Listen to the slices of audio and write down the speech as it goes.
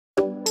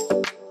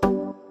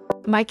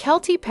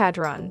Mykelti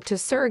Padron to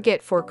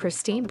surrogate for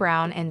Christine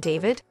Brown and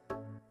David?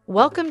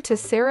 Welcome to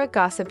Sarah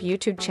Gossip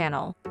YouTube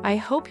channel. I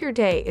hope your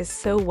day is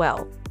so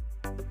well.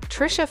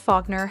 Trisha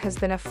Faulkner has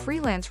been a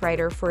freelance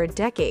writer for a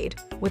decade,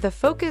 with a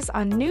focus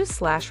on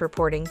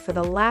news/reporting for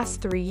the last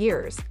 3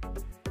 years.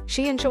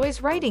 She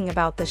enjoys writing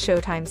about the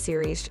Showtime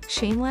series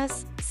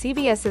Shameless,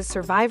 CBS's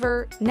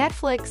Survivor,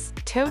 Netflix,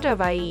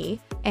 Hawaii,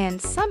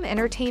 and some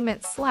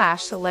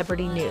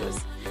entertainment/celebrity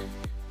news.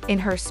 In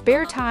her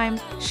spare time,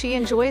 she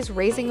enjoys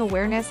raising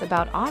awareness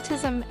about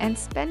autism and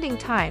spending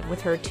time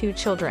with her 2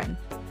 children.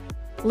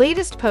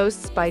 Latest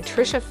posts by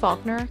Trisha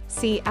Faulkner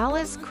see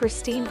Alice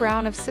Christine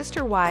Brown of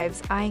Sister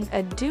Wives eyeing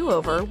a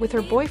do-over with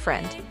her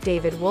boyfriend,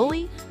 David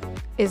Woolley.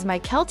 Is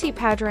Mykelti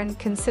Padron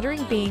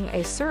considering being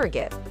a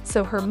surrogate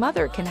so her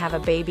mother can have a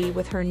baby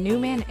with her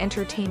Newman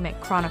Entertainment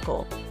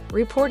Chronicle?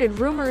 Reported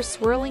rumors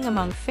swirling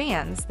among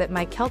fans that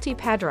Mykelti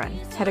Padron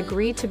had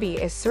agreed to be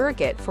a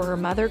surrogate for her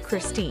mother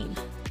Christine.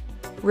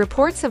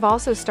 Reports have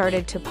also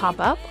started to pop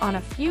up on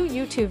a few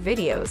YouTube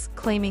videos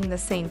claiming the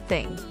same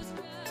thing.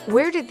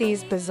 Where did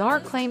these bizarre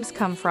claims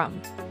come from?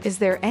 Is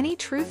there any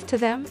truth to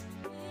them?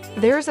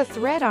 There's a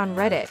thread on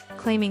Reddit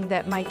claiming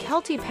that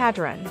Mykelti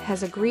Padron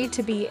has agreed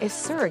to be a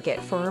surrogate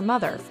for her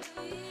mother.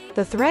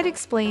 The thread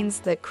explains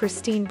that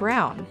Christine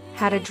Brown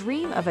had a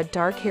dream of a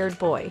dark-haired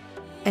boy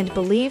and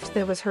believed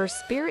there was her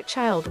spirit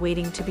child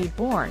waiting to be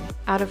born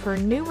out of her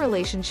new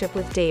relationship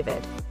with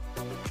David.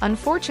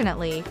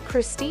 Unfortunately,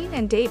 Christine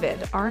and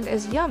David aren't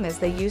as young as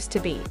they used to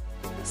be,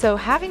 so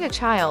having a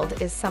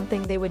child is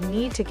something they would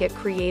need to get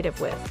creative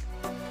with.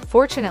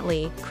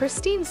 Fortunately,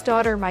 Christine's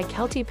daughter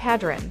Mykelti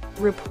Padron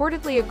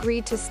reportedly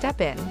agreed to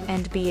step in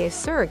and be a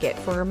surrogate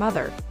for her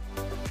mother.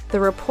 The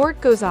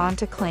report goes on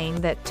to claim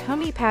that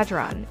Tommy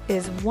Padron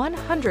is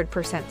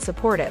 100%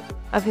 supportive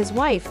of his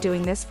wife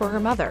doing this for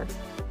her mother.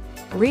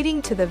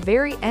 Reading to the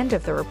very end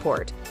of the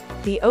report,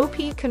 the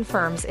OP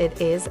confirms it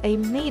is a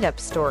made-up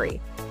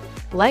story.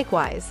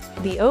 Likewise,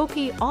 the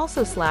OP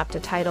also slapped a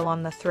title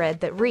on the thread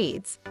that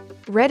reads,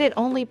 "Reddit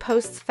only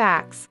posts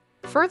facts."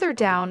 Further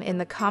down in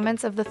the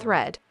comments of the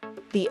thread,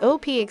 the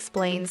OP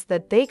explains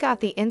that they got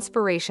the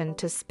inspiration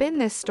to spin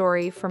this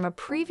story from a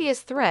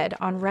previous thread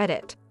on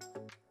Reddit.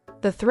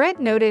 The thread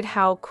noted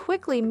how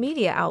quickly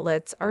media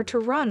outlets are to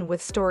run with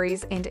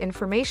stories and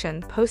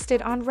information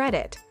posted on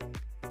Reddit.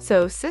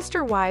 So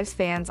Sister Wives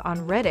fans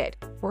on Reddit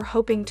were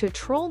hoping to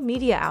troll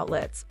media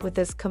outlets with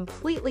this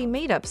completely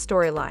made-up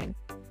storyline.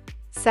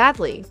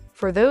 Sadly,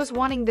 for those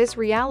wanting this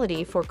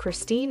reality for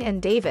Christine and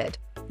David,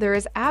 there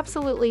is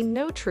absolutely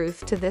no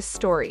truth to this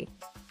story.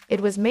 It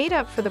was made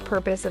up for the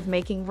purpose of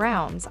making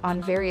rounds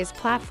on various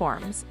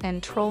platforms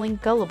and trolling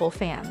gullible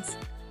fans.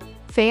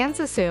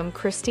 Fans assume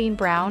Christine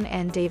Brown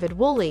and David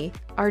Woolley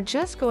are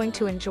just going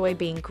to enjoy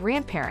being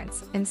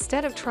grandparents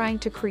instead of trying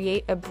to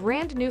create a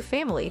brand new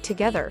family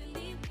together.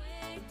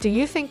 Do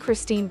you think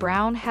Christine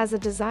Brown has a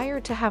desire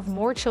to have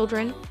more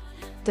children?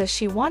 Does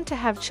she want to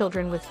have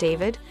children with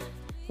David?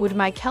 Would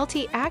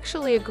Mykelti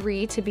actually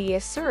agree to be a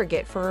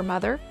surrogate for her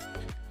mother?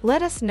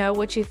 Let us know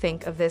what you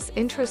think of this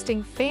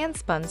interesting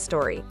fan-spun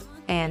story,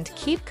 and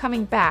keep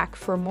coming back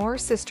for more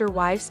Sister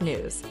Wives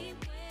news.